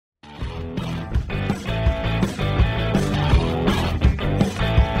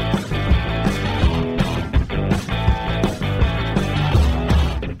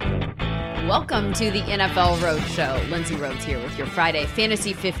Welcome to the NFL Roadshow. Lindsay Rhodes here with your Friday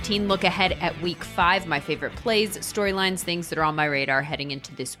Fantasy 15 look ahead at Week 5. My favorite plays, storylines, things that are on my radar heading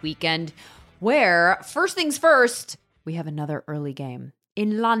into this weekend, where, first things first, we have another early game.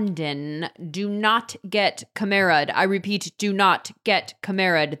 In London, do not get Camera'd. I repeat, do not get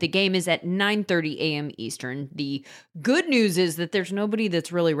Camera'd. The game is at 9:30 a.m. Eastern. The good news is that there's nobody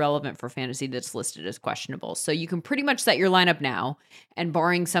that's really relevant for fantasy that's listed as questionable. So you can pretty much set your lineup now, and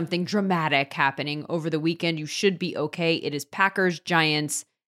barring something dramatic happening over the weekend, you should be okay. It is Packers, Giants.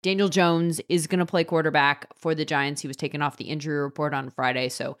 Daniel Jones is going to play quarterback for the Giants. He was taken off the injury report on Friday.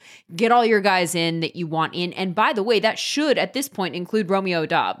 So get all your guys in that you want in. And by the way, that should at this point include Romeo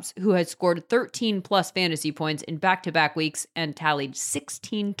Doubs, who had scored 13 plus fantasy points in back-to-back weeks and tallied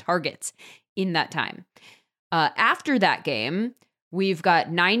 16 targets in that time. After that game, we've got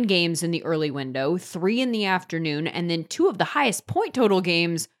 9 games in the early window, 3 in the afternoon, and then 2 of the highest point total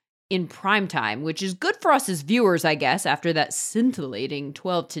games in prime time, which is good for us as viewers, I guess, after that scintillating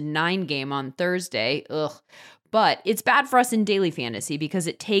 12-9 game on Thursday. But it's bad for us in daily fantasy because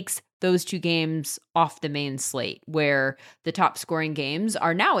it takes those 2 games off the main slate, where the top scoring games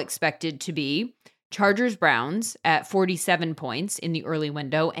are now expected to be Chargers-Browns at 47 points in the early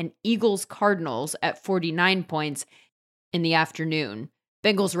window and Eagles-Cardinals at 49 points in the afternoon.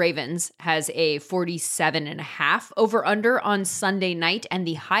 Bengals-Ravens has a 47.5 over-under on Sunday night, and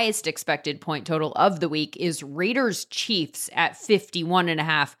the highest expected point total of the week is Raiders-Chiefs at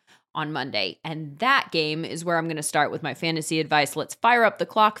 51.5 on Monday. And that game is where I'm going to start with my fantasy advice. Let's fire up the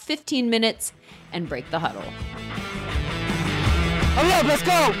clock, 15 minutes, and break the huddle. Hurry up, let's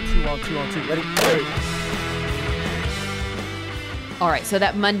go! 2 on 2, ready? All right, so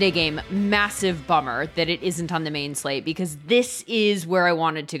that Monday game, massive bummer that it isn't on the main slate because this is where I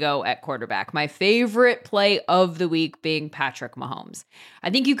wanted to go at quarterback. My favorite play of the week being Patrick Mahomes. I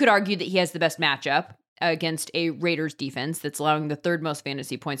think you could argue that he has the best matchup against a Raiders defense that's allowing the 3rd most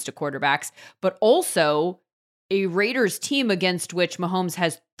fantasy points to quarterbacks, but also a Raiders team against which Mahomes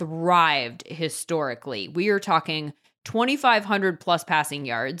has thrived historically. We are talking 2,500 plus passing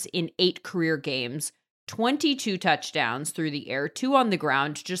yards in 8 career games, 22 touchdowns through the air, 2 on the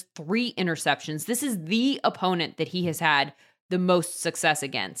ground, just 3 interceptions. This is the opponent that he has had the most success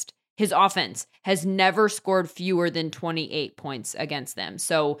against. His offense has never scored fewer than 28 points against them.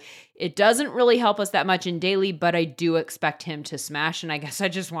 So it doesn't really help us that much in daily, but I do expect him to smash, and I guess I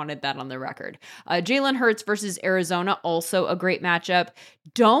just wanted that on the record. Jalen Hurts versus Arizona, also a great matchup.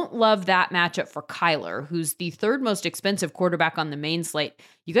 Don't love that matchup for Kyler, who's the 3rd most expensive quarterback on the main slate.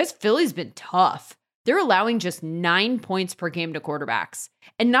 You guys, Philly's been tough. They're allowing just 9 points per game to quarterbacks,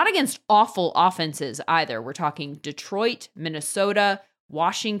 and not against awful offenses either. We're talking Detroit, Minnesota,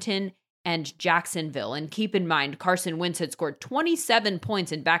 Washington, and Jacksonville. And keep in mind, Carson Wentz had scored 27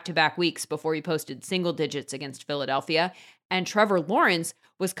 points in back-to-back weeks before he posted single digits against Philadelphia. And Trevor Lawrence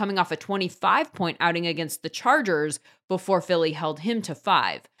was coming off a 25-point outing against the Chargers before Philly held him to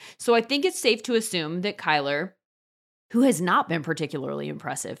 5. So I think it's safe to assume that Kyler, who has not been particularly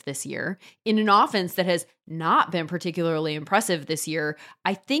impressive this year, in an offense that has not been particularly impressive this year,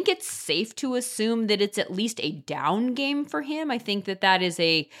 I think it's safe to assume that it's at least a down game for him. I think that that is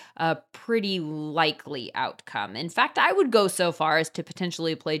a pretty likely outcome. In fact, I would go so far as to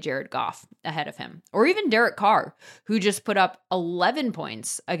potentially play Jared Goff ahead of him, or even Derek Carr, who just put up 11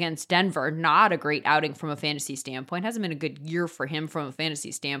 points against Denver. Not a great outing from a fantasy standpoint. Hasn't been a good year for him from a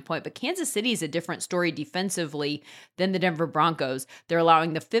fantasy standpoint, but Kansas City is a different story defensively than the Denver Broncos. They're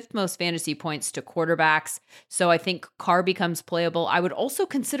allowing the 5th most fantasy points to quarterbacks. So I think Carr becomes playable. I would also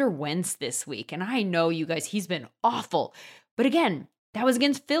consider Wentz this week. And I know, you guys, he's been awful. But again, that was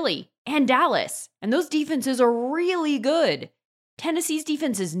against Philly and Dallas. And those defenses are really good. Tennessee's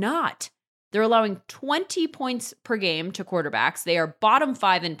defense is not. They're allowing 20 points per game to quarterbacks. They are bottom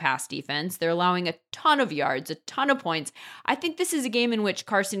 5 in pass defense. They're allowing a ton of yards, a ton of points. I think this is a game in which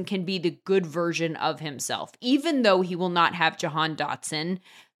Carson can be the good version of himself, even though he will not have Jahan Dotson.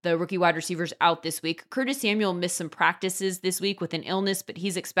 The rookie wide receiver's out this week. Curtis Samuel missed some practices this week with an illness, but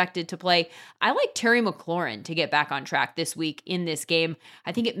he's expected to play. I like Terry McLaurin to get back on track this week in this game.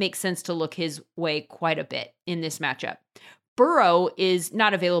 I think it makes sense to look his way quite a bit in this matchup. Burrow is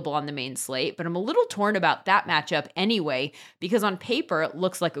not available on the main slate, but I'm a little torn about that matchup anyway, because on paper, it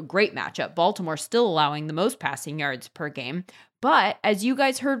looks like a great matchup. Baltimore still allowing the most passing yards per game. But as you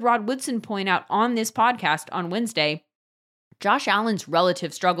guys heard Rod Woodson point out on this podcast on Wednesday, Josh Allen's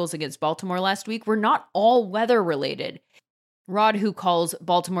relative struggles against Baltimore last week were not all weather related. Rod, who calls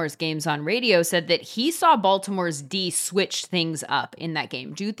Baltimore's games on radio, said that he saw Baltimore's D switch things up in that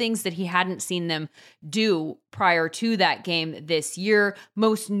game, do things that he hadn't seen them do prior to that game this year,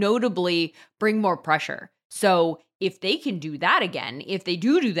 most notably bring more pressure. So if they can do that again, if they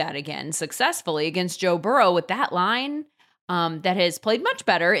do that again successfully against Joe Burrow with that line that has played much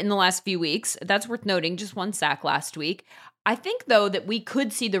better in the last few weeks, that's worth noting, just 1 sack last week. I think, though, that we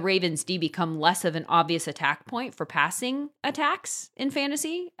could see the Ravens D become less of an obvious attack point for passing attacks in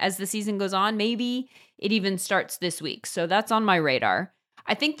fantasy as the season goes on. Maybe it even starts this week. So that's on my radar.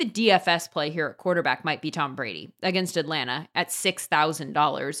 I think the DFS play here at quarterback might be Tom Brady against Atlanta at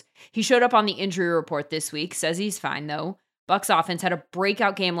 $6,000. He showed up on the injury report this week, says he's fine, though. Bucs offense had a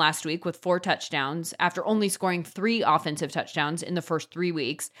breakout game last week with 4 touchdowns after only scoring 3 offensive touchdowns in the first 3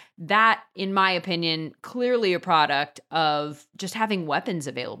 weeks. That, in my opinion, clearly a product of just having weapons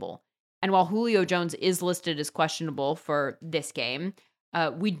available. And while Julio Jones is listed as questionable for this game,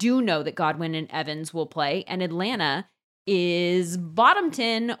 we do know that Godwin and Evans will play, and Atlanta is bottom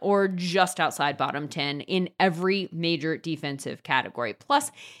 10 or just outside bottom 10 in every major defensive category.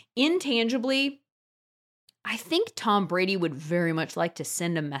 Plus, intangibly, I think Tom Brady would very much like to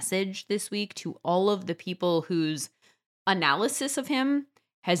send a message this week to all of the people whose analysis of him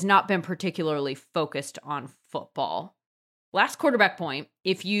has not been particularly focused on football. Last quarterback point,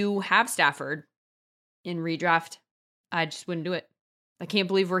 if you have Stafford in redraft, I just wouldn't do it. I can't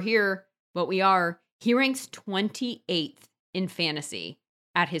believe we're here, but we are. He ranks 28th in fantasy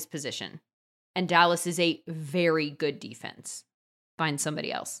at his position, and Dallas is a very good defense. Find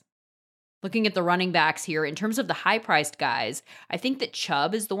somebody else. Looking at the running backs here, in terms of the high-priced guys, I think that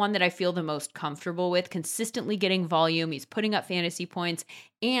Chubb is the one that I feel the most comfortable with, consistently getting volume. He's putting up fantasy points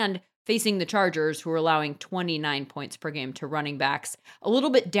and facing the Chargers, who are allowing 29 points per game to running backs. A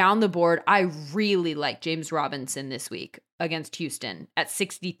little bit down the board, I really like James Robinson this week against Houston at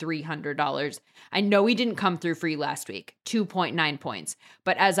 $6,300. I know he didn't come through for you last week, 2.9 points.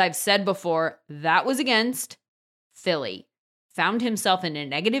 But as I've said before, that was against Philly. Found himself in a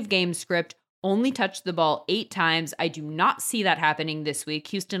negative game script, only touched the ball 8 times. I do not see that happening this week.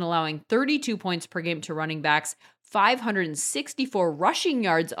 Houston allowing 32 points per game to running backs, 564 rushing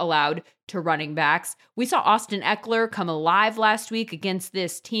yards allowed to running backs. We saw Austin Eckler come alive last week against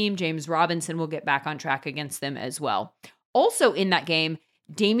this team. James Robinson will get back on track against them as well. Also in that game,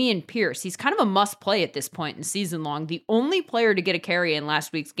 Dameon Pierce. He's kind of a must play at this point in season long. The only player to get a carry in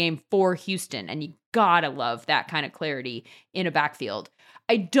last week's game for Houston. And you gotta love that kind of clarity in a backfield.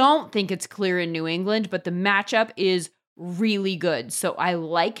 I don't think it's clear in New England, but the matchup is really good. So I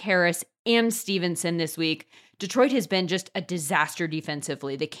like Harris and Stevenson this week. Detroit has been just a disaster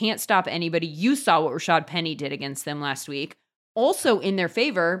defensively. They can't stop anybody. You saw what Rashad Penny did against them last week. Also in their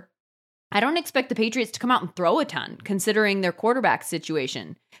favor, I don't expect the Patriots to come out and throw a ton, considering their quarterback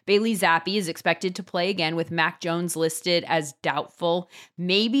situation. Bailey Zappi is expected to play again with Mac Jones listed as doubtful.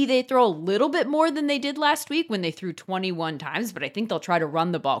 Maybe they throw a little bit more than they did last week when they threw 21 times, but I think they'll try to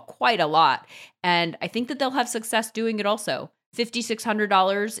run the ball quite a lot. And I think that they'll have success doing it also.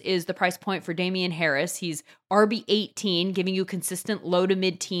 $5,600 is the price point for Damian Harris. He's RB18, giving you consistent low to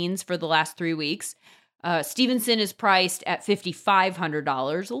mid-teens for the last 3 weeks. Stevenson is priced at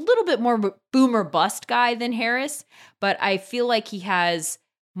 $5,500, a little bit more boomer bust guy than Harris, but I feel like he has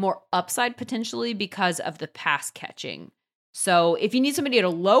more upside potentially because of the pass catching. So if you need somebody at a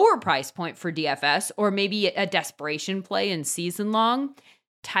lower price point for DFS or maybe a desperation play in season long,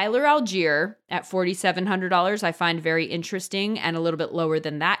 Tyler Algier at $4,700 I find very interesting, and a little bit lower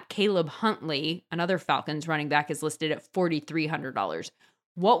than that. Caleb Huntley, another Falcons running back, is listed at $4,300.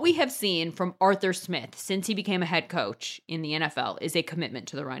 What we have seen from Arthur Smith since he became a head coach in the NFL is a commitment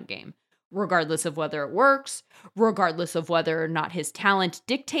to the run game, regardless of whether it works, regardless of whether or not his talent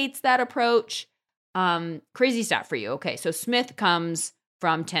dictates that approach. Crazy stat for you. Okay, so Smith comes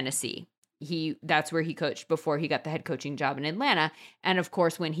from Tennessee. That's where he coached before he got the head coaching job in Atlanta. And of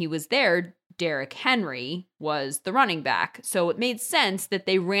course, when he was there, Derrick Henry was the running back. So it made sense that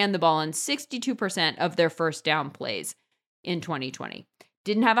they ran the ball on 62% of their first down plays in 2020.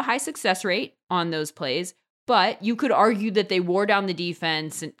 Didn't have a high success rate on those plays, but you could argue that they wore down the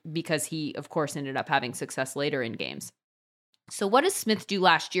defense because he, of course, ended up having success later in games. So what does Smith do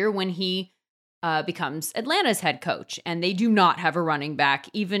last year when he becomes Atlanta's head coach? And they do not have a running back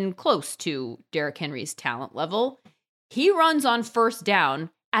even close to Derrick Henry's talent level. He runs on first down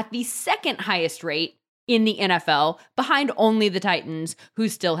at the second highest rate in the NFL, behind only the Titans, who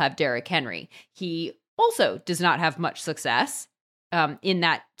still have Derrick Henry. He also does not have much success in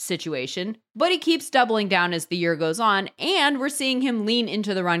that situation, but he keeps doubling down as the year goes on, and we're seeing him lean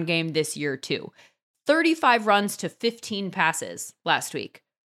into the run game this year too. 35 runs to 15 passes last week,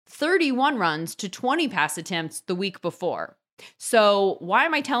 31 runs to 20 pass attempts the week before. So why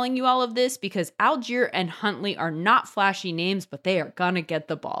am I telling you all of this? Because Algier and Huntley are not flashy names, but they are going to get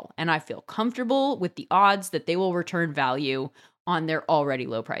the ball. And I feel comfortable with the odds that they will return value on their already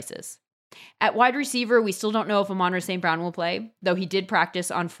low prices. At wide receiver, we still don't know if Amon-Ra St. Brown will play, though he did practice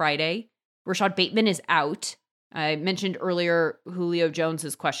on Friday. Rashad Bateman is out. I mentioned earlier Julio Jones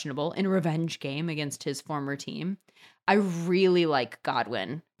is questionable in a revenge game against his former team. I really like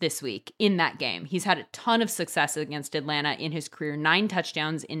Godwin this week in that game. He's had a ton of success against Atlanta in his career, 9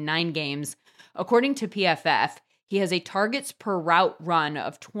 touchdowns in 9 games. According to PFF, he has a targets per route run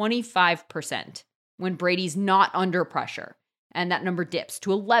of 25% when Brady's not under pressure. And that number dips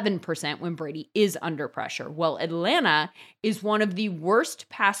to 11% when Brady is under pressure. Well, Atlanta is one of the worst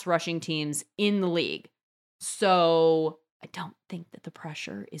pass rushing teams in the league. So I don't think that the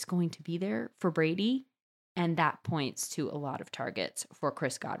pressure is going to be there for Brady. And that points to a lot of targets for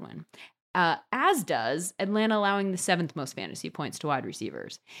Chris Godwin. As does Atlanta allowing the 7th most fantasy points to wide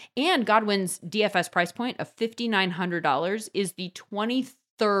receivers. And Godwin's DFS price point of $5,900 is the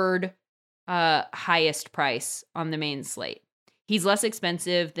 23rd highest price on the main slate. He's less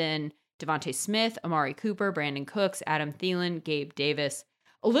expensive than Devontae Smith, Amari Cooper, Brandon Cooks, Adam Thielen, Gabe Davis.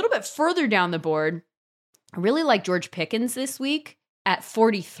 A little bit further down the board, I really like George Pickens this week at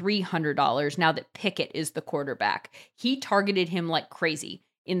 $4,300 now that Pickett is the quarterback. He targeted him like crazy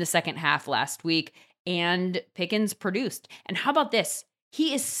in the second half last week, and Pickens produced. And how about this?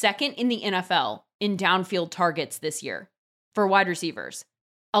 He is second in the NFL in downfield targets this year for wide receivers.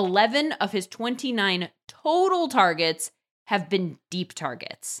 11 of his 29 total targets have been deep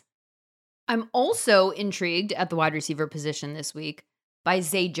targets. I'm also intrigued at the wide receiver position this week by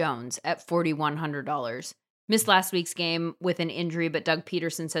Zay Jones at $4,100. Missed last week's game with an injury, but Doug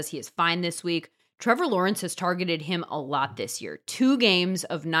Peterson says he is fine this week. Trevor Lawrence has targeted him a lot this year. 2 games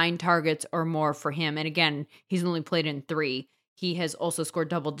of 9 targets or more for him. And again, he's only played in 3. He has also scored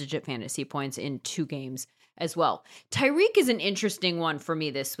double-digit fantasy points in 2 games as well. Tyreek is an interesting one for me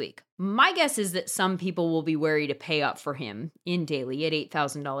this week. My guess is that some people will be wary to pay up for him in daily at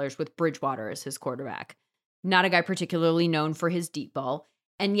 $8,000 with Bridgewater as his quarterback. Not a guy particularly known for his deep ball.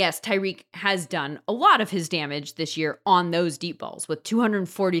 And yes, Tyreek has done a lot of his damage this year on those deep balls with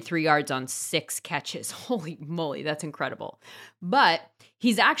 243 yards on 6 catches. Holy moly, that's incredible. But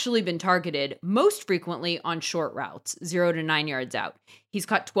he's actually been targeted most frequently on short routes, 0 to 9 yards out. He's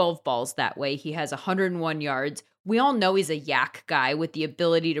caught 12 balls that way. He has 101 yards. We all know he's a yak guy with the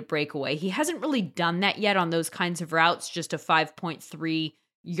ability to break away. He hasn't really done that yet on those kinds of routes, just a 5.3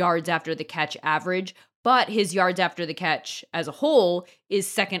 yards after the catch average. But his yards after the catch as a whole is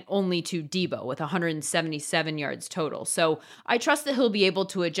second only to Debo with 177 yards total. So I trust that he'll be able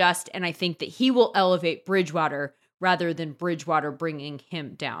to adjust, and I think that he will elevate Bridgewater rather than Bridgewater bringing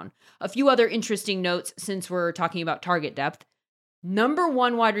him down. A few other interesting notes since we're talking about target depth. Number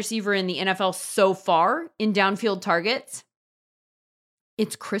 1 wide receiver in the NFL so far in downfield targets,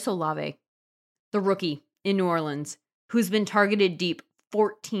 it's Chris Olave, the rookie in New Orleans, who's been targeted deep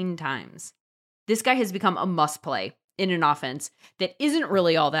 14 times. This guy has become a must play in an offense that isn't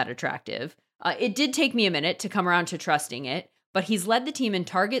really all that attractive. It did take me a minute to come around to trusting it, but he's led the team in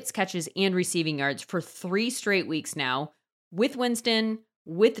targets, catches, and receiving yards for 3 straight weeks now with Winston,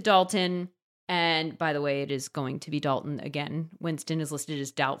 with Dalton, and by the way, it is going to be Dalton again. Winston is listed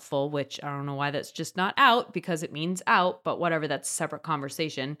as doubtful, which I don't know why that's just not out because it means out, but whatever, that's a separate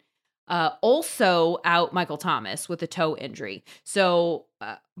conversation. Also out Michael Thomas with a toe injury. So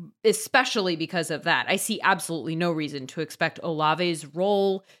especially because of that, I see absolutely no reason to expect Olave's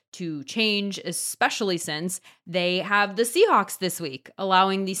role to change, especially since they have the Seahawks this week,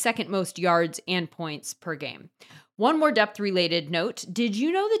 allowing the 2nd most yards and points per game. One more depth-related note. Did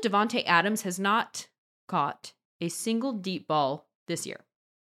you know that Devontae Adams has not caught a single deep ball this year?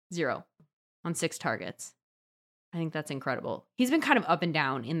 0 on 6 targets. I think that's incredible. He's been kind of up and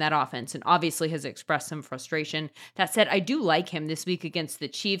down in that offense and obviously has expressed some frustration. That said, I do like him this week against the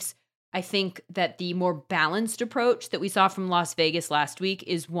Chiefs. I think that the more balanced approach that we saw from Las Vegas last week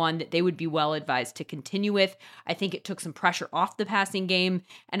is one that they would be well advised to continue with. I think it took some pressure off the passing game,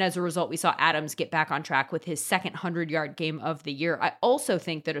 and as a result, we saw Adams get back on track with his 2nd 100-yard game of the year. I also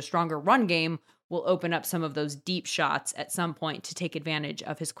think that a stronger run game will open up some of those deep shots at some point to take advantage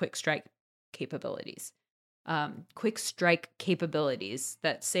of his quick strike capabilities. Say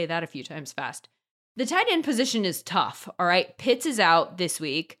that a few times fast. The tight end position is tough. All right. Pitts is out this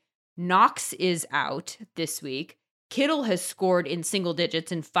week. Knox is out this week. Kittle has scored in single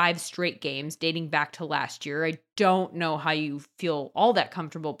digits in 5 straight games dating back to last year. I don't know how you feel all that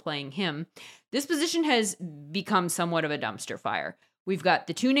comfortable playing him. This position has become somewhat of a dumpster fire. We've got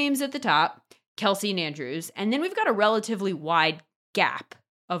the two names at the top, Kelsey and Andrews, and then we've got a relatively wide gap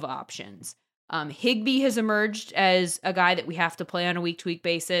of options. Higbee has emerged as a guy that we have to play on a week-to-week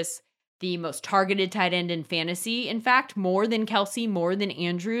basis, the most targeted tight end in fantasy. In fact, more than Kelsey, more than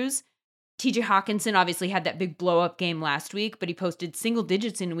Andrews. TJ Hawkinson obviously had that big blow-up game last week, but he posted single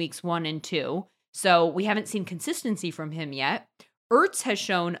digits in weeks 1 and 2, so we haven't seen consistency from him yet. Ertz has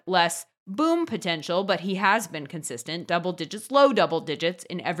shown less boom potential, but he has been consistent, double digits, low double digits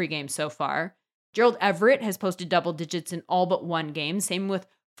in every game so far. Gerald Everett has posted double digits in all but one game, same with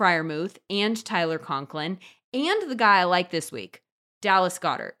Freiermuth and Tyler Conklin, and the guy I like this week, Dallas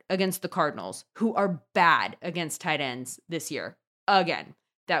Goedert against the Cardinals, who are bad against tight ends this year. Again,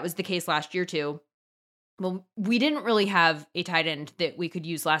 that was the case last year too. Well, we didn't really have a tight end that we could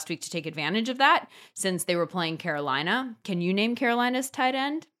use last week to take advantage of that since they were playing Carolina. Can you name Carolina's tight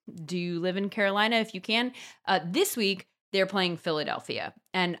end? Do you live in Carolina? If you can. This week, they're playing Philadelphia,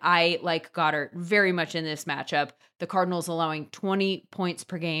 and I like Goddard very much in this matchup. The Cardinals allowing 20 points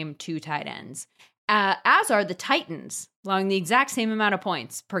per game to tight ends, as are the Titans, allowing the exact same amount of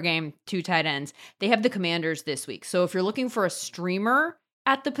points per game to tight ends. They have the Commanders this week. So if you're looking for a streamer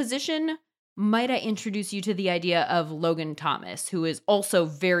at the position, might I introduce you to the idea of Logan Thomas, who is also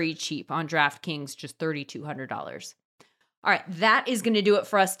very cheap on DraftKings, just $3,200. All right, that is going to do it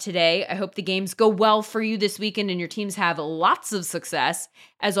for us today. I hope the games go well for you this weekend and your teams have lots of success.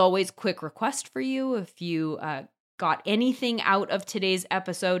 As always, quick request for you. If you got anything out of today's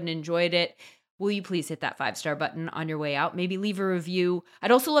episode and enjoyed it, will you please hit that 5-star button on your way out? Maybe leave a review.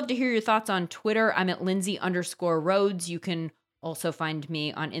 I'd also love to hear your thoughts on Twitter. I'm at Lindsay_Rhodes. You can also find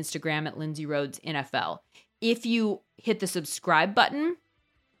me on Instagram at Lindsay Rhodes NFL. If you hit the subscribe button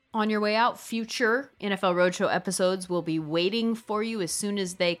on your way out, future NFL Roadshow episodes will be waiting for you as soon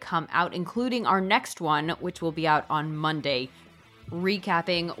as they come out, including our next one, which will be out on Monday,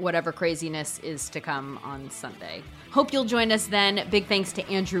 recapping whatever craziness is to come on Sunday. Hope you'll join us then. Big thanks to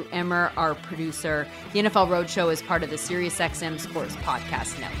Andrew Emmer, our producer. The NFL Roadshow is part of the SiriusXM Sports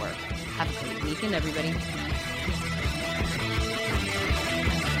Podcast Network. Have a great weekend, everybody.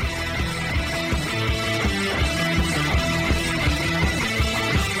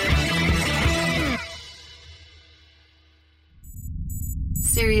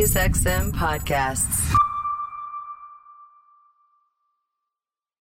 SiriusXM Podcasts.